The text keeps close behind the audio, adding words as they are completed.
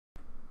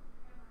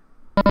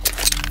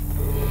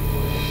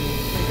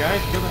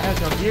guys, kill the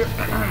hedgehog here.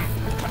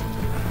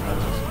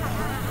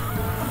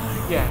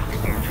 Yeah.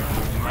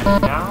 Am I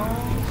down?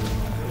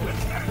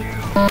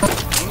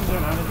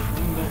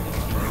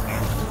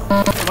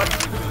 What?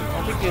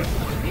 I think it's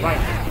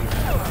right.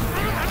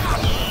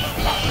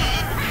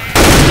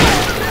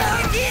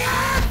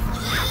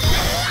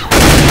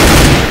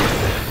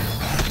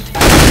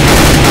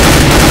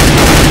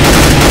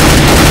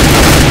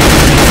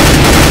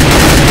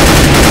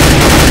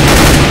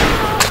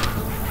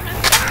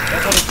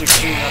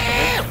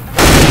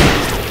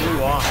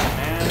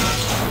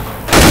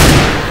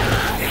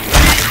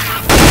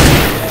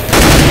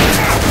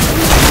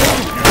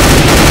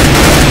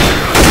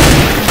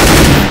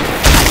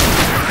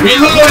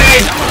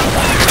 Reloading!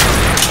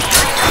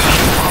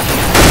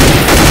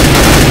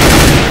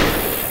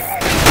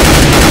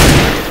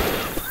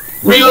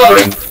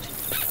 Reloading!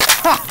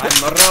 I'm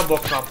a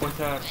Robocop with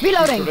a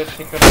reloading!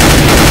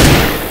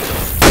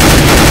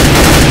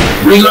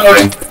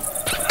 Reloading!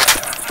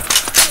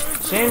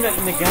 Shame that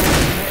in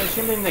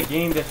the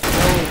game there's no,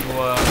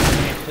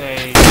 it's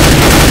a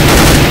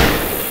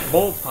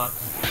bullpuck,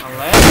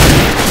 unless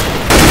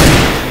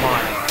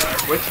mine,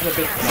 which is a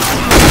bit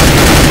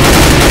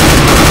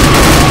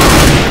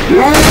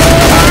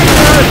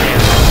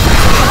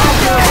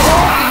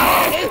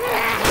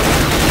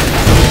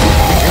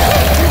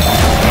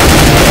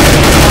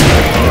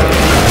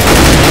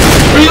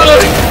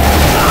Reloading!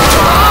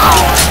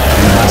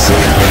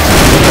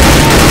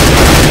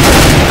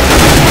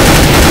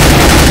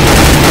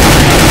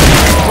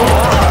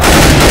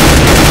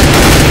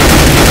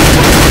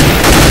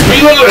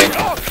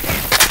 Reloading!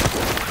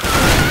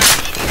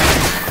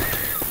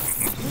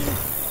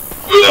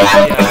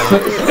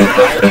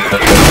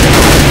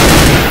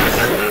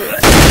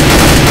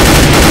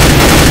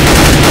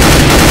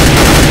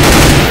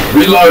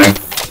 Reloading!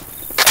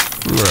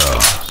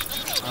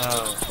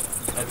 oh,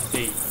 let's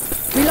see.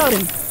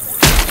 Reloading!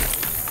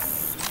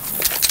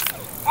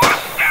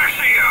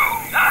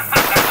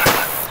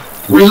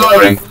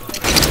 Reloading!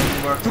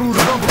 Through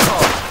the bumper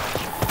car.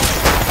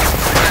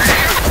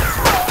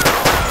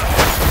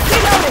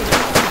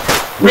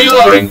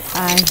 Reloading! I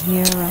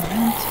hear a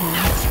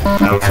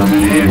hunter. Now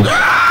coming in.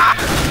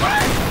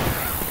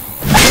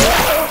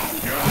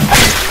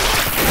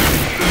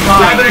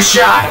 Give it a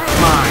shot!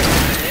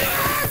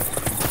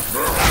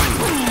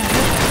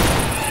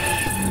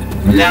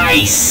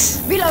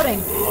 Nice!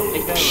 Reloading!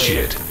 Take that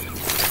Shit.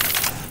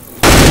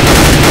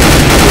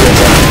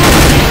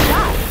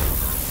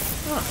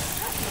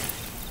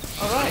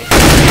 Alright.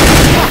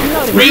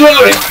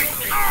 Reloading!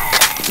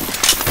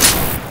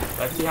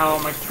 Let's see how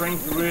my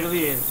strength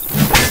really is.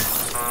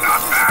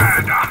 Not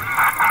bad.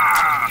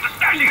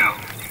 Pistachio.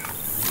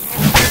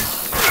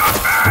 Not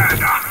bad.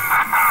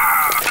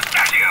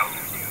 Pistachio.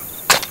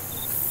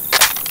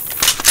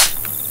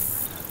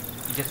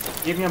 Just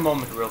give me a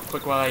moment real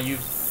quick while I use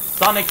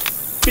Sonic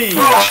Speed.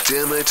 Oh,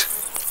 damn it.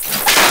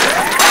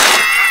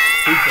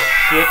 Piece of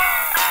shit.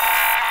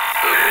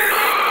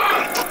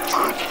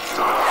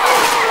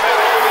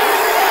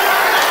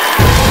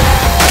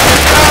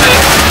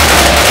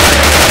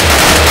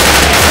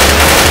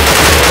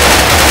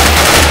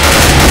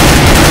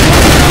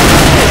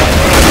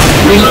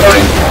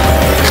 Reloading!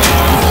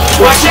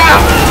 Watch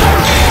out!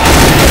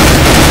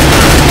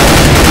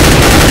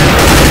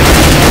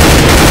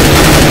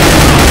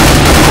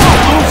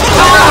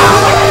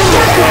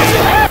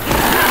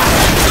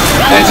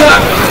 Heads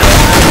up!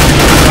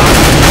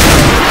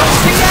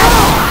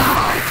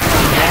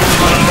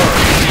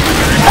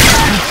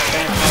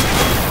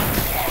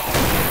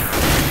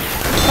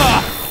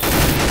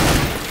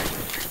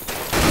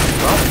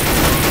 Well,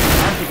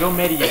 time to go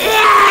mediate.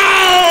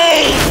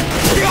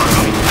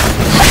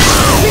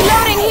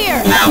 Reloading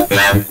here!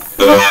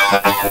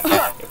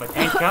 If a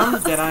tank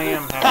comes, then I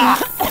am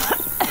happy.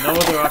 No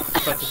other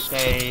option but to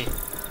say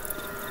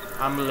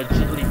I'm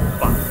legitimately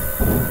fucked.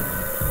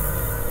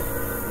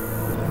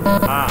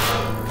 Ah.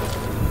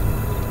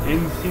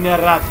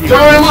 Incineratio. Throw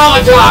a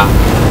Molotov!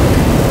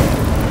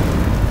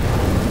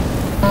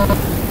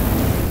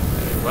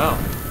 Well.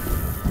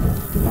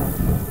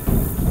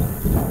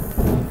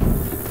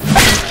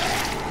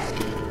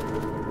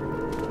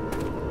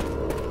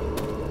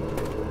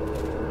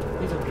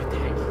 These are good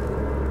tanks.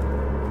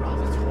 Oh,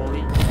 that's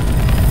holy.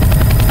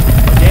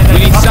 Okay, We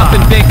need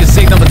something big to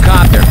signal the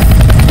copter.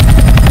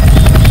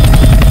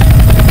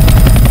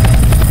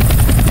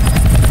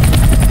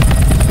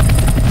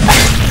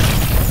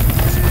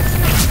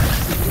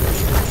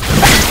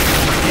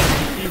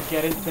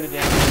 Get into the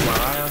damn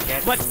while I'll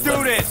get. Let's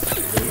do this!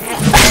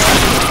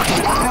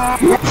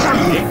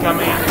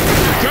 Incoming.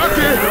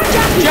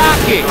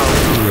 Jockey!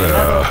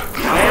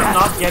 I am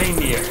not getting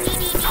near.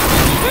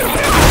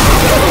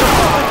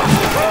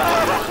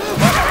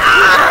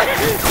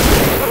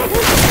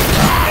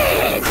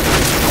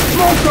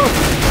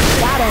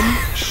 Got him!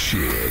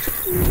 Shit.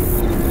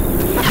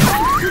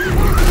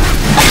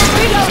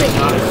 Reloading!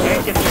 Not a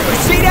tank in there.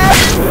 See that?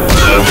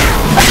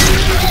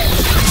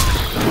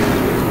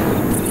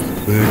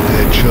 Where'd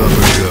that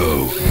chopper go?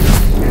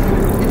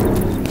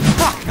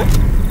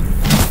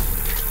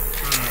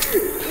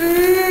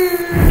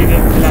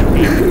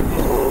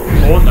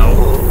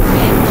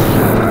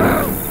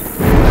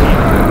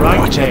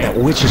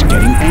 witch is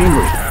getting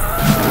angry.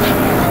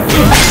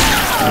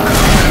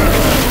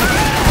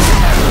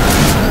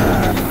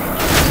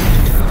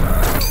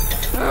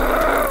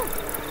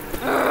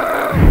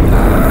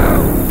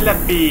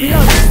 Flappy.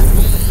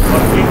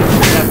 What big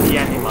flappy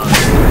animal?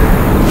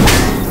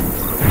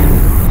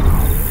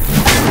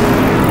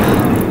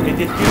 It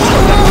is too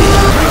flappy.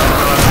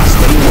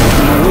 Stay away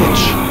from the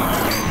witch.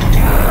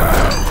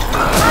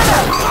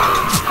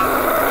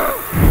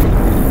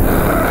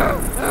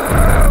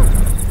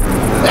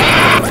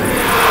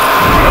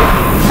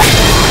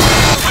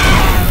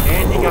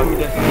 And he got me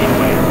the same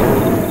way.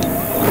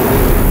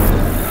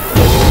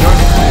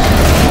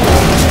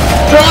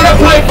 Throwing a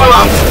pipe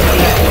bomb!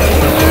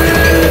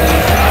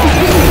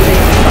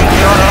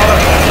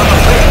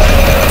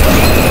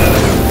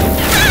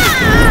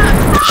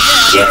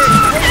 Shit!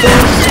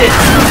 Bullshit!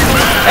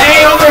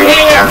 Hey, over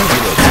here!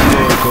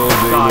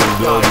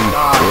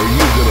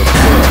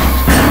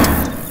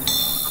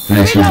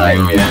 Nice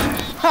reviving me.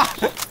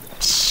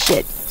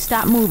 Shit.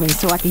 Stop moving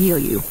so I can heal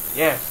you.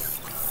 Yes.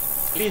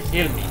 Please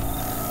heal me.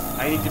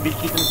 I need to be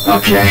keeping.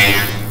 Okay.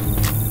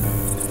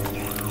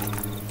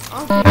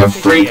 A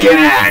freaking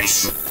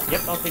axe!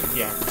 Yep, I'll take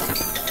the axe.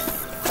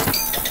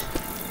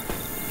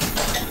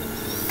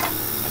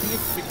 I think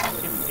it's 15.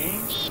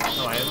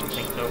 No, I don't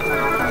think so.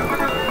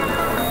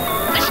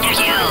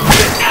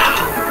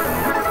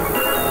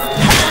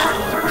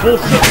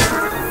 Bullshit!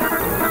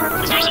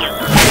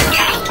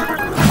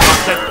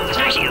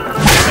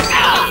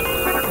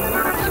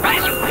 I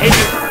hate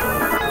you!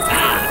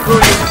 Screw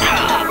you!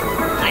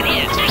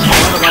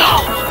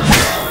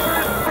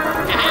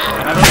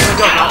 And I don't even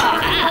go now.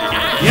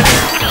 Yep.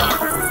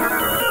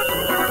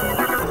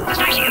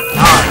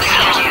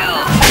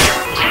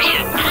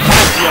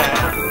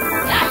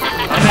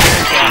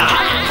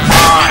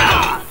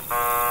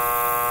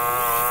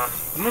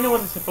 How many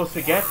was I supposed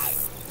to get?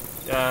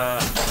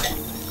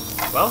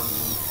 Well,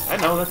 I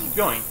know, let's keep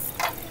going.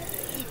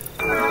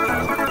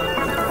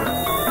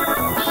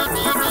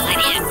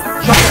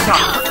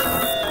 Shot.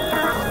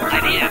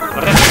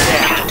 Rest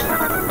there.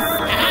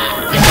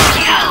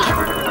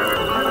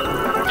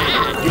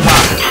 You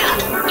die.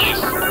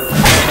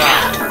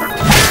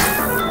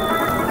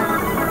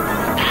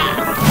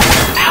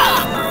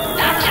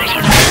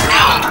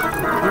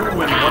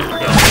 Two and one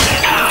kill.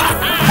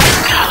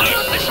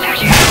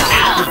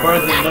 Two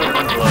birds in another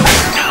one blow.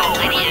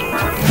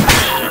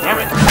 Damn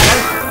it!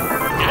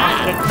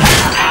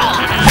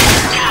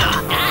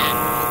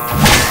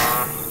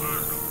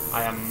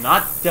 I am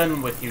not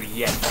done with you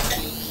yet.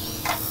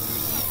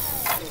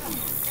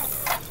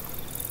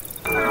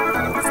 Come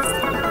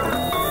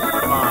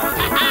on.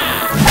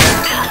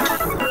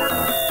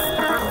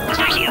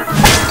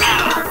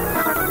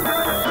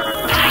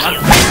 I'm not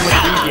done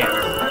with you yet.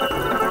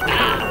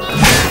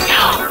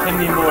 Send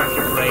me more if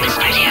you're brave.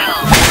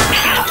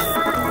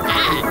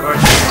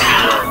 Birds in one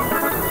blow.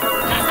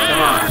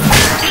 Come on.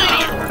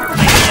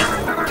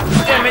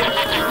 Damn it!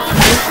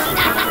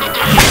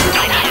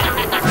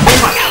 Too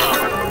much!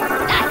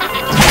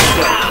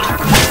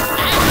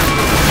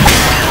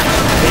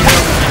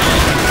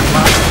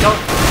 Let's go. Don't.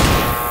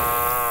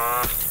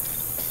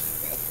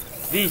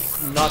 This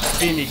not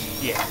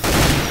finished yet.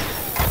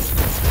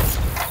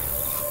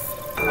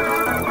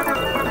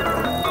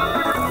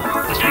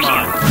 Come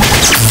on.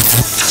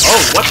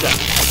 Oh, what the?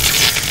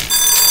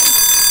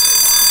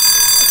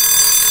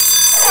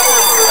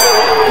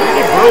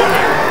 He broke me.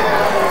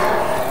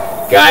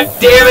 God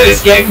damn it,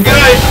 it's getting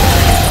good!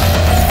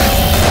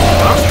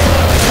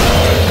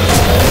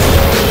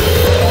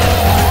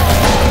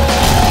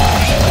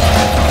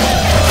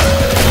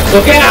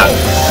 Look out!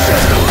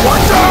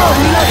 Watch out!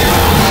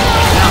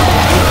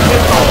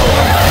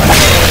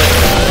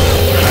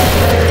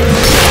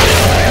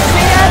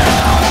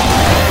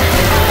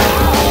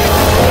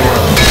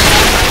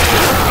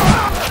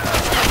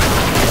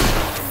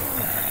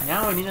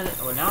 Now I need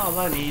well, now all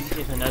I need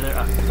is another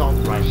assault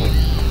rifle.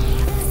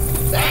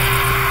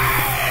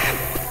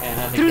 And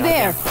I think Through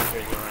there.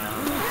 fuckers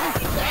around.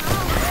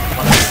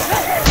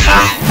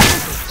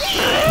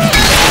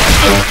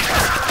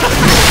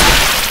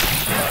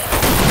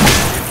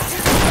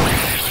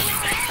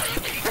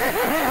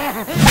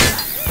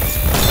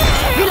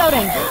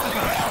 Reloading.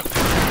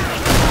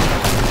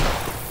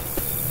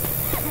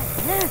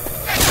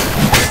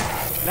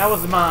 That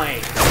was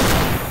mine.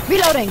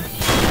 Reloading.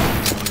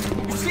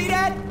 See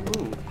that?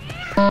 Ooh.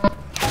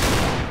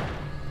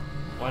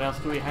 What else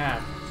do we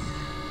have?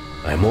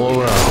 I'm all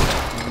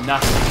around.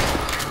 Nothing.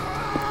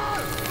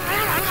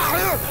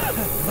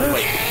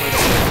 Wait.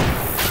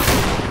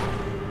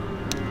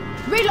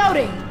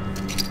 Reloading.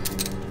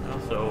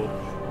 Also,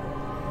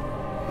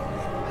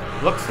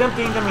 looks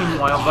tempting in the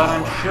meanwhile, but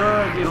I'm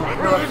sure it'll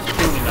work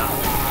soon enough.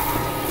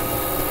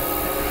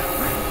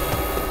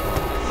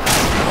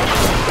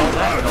 All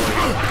that noise.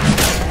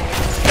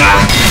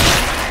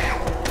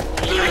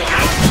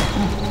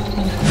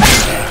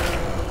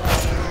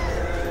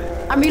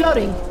 I'm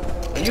reloading.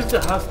 I used the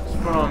husks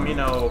from, you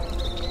know,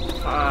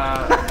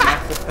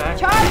 Max Effect.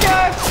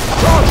 Charger!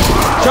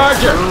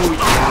 Charger! Ooh,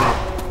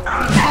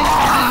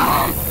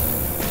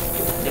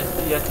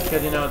 just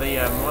because, you know, they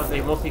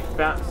mostly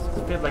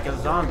fit like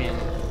a zombie and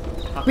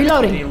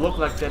Reloading. They look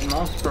like that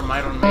monster from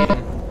Iron Maiden.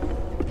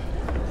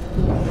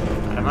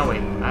 Out of my way.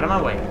 Out of my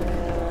way.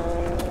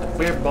 The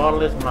beer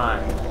bottle is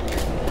mine.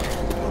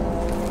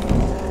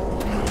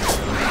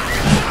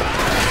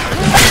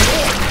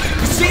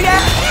 See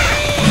that?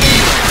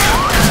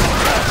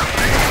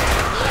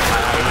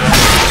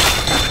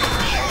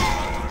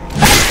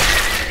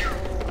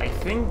 I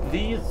think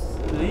these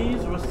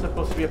were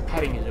supposed to be a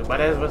petting zoo,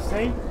 but as I was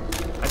saying,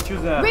 I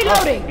choose a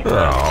Reloading.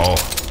 Oh.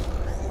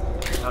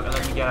 Okay,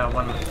 let me get out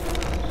one.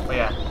 Oh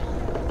yeah,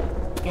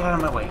 get out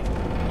of my way.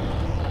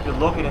 If you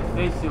look at his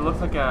face, he looks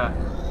like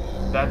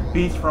that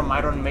beast from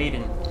Iron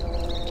Maiden.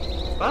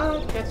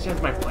 But that's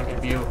just my point of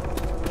view.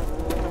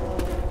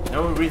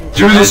 No reason to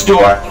Through this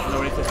door.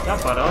 No reason to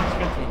stop, but let's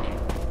continue.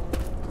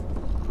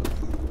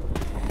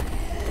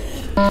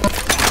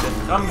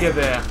 Just come get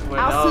there.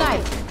 I'll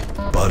snipe.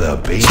 Butter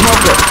baby.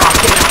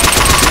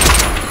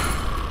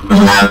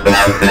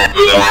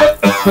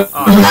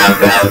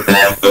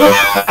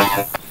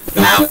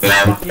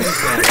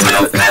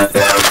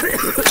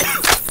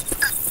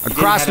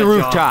 Across the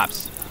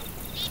rooftops.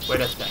 Wait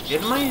a sec.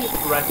 Did my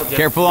rifle just...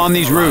 Careful on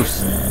these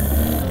roofs.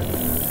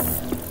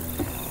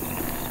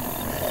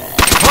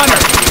 Hunter!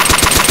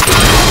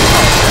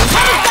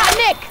 Got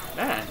Nick.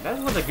 Man,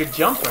 that was a good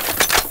jumper.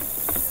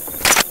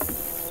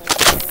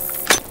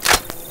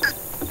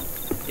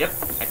 Yep,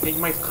 I think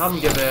my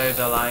scumgiver is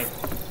alive.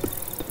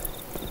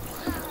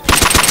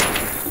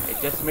 It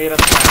just made a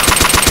sound.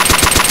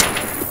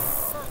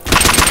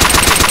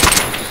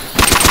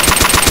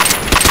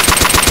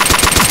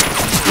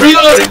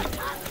 Reloading.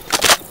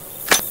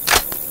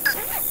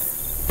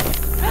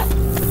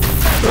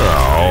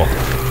 Oh.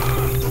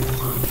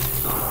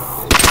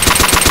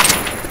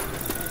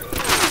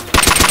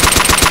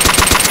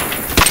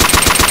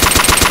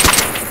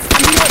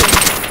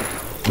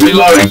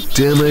 Reloading.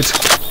 Damn it.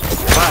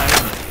 Bye.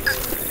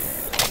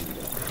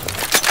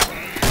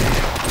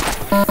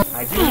 I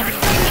do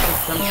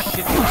some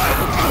shit.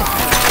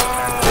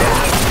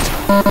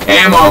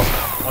 Ammo.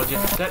 I'll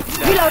just set that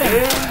Reloading.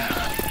 there.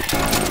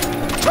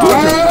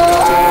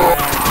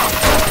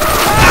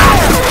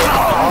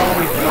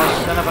 Always one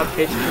son of a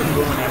bitch to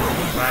ruin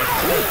everything, right?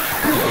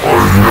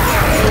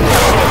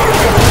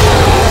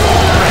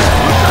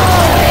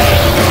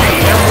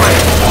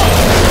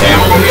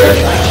 Ammo here.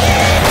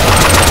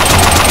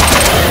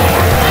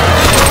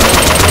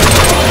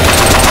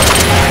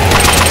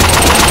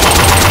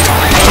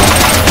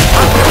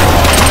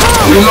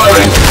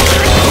 Reloading.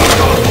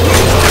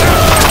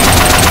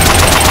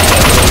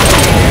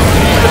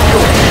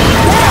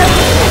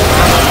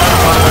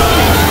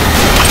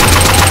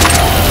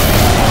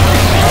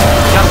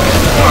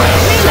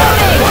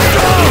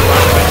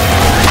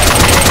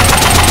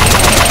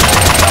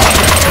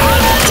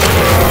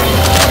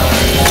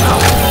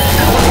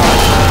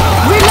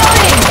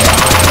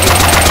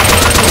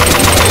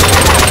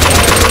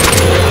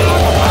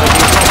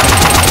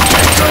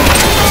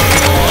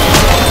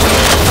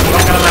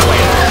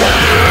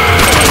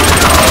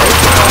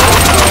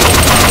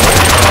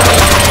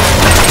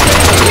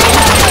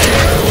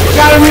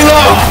 Gotta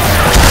reload!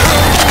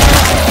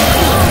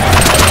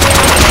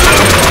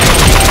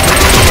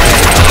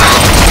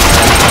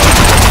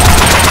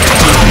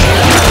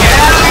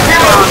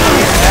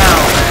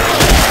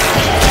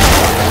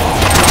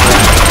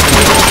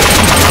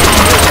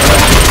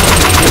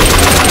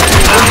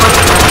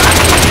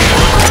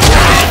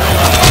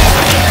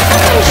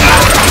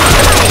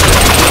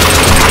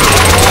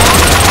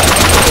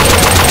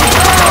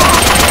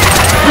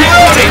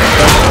 Reloading!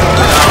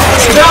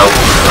 No!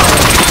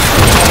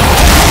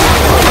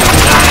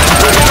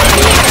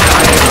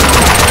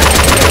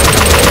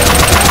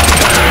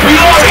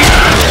 Reloading!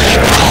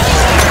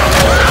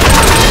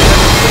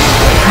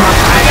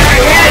 I got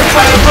hit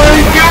by the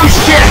burning goose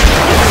shit!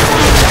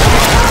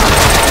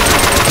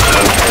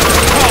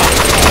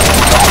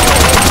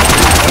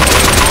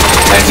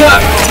 Heads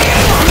up!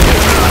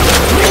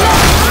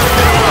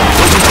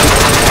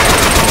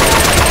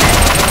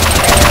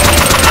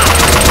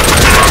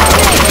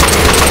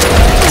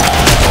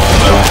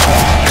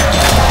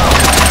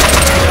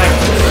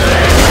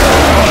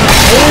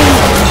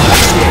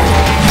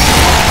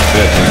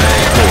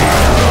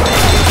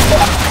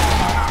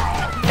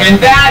 And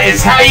that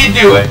is how you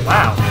do it!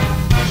 Wow.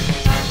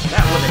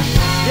 That was a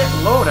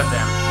shitload of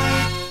them.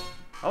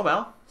 Oh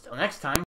well, till next time.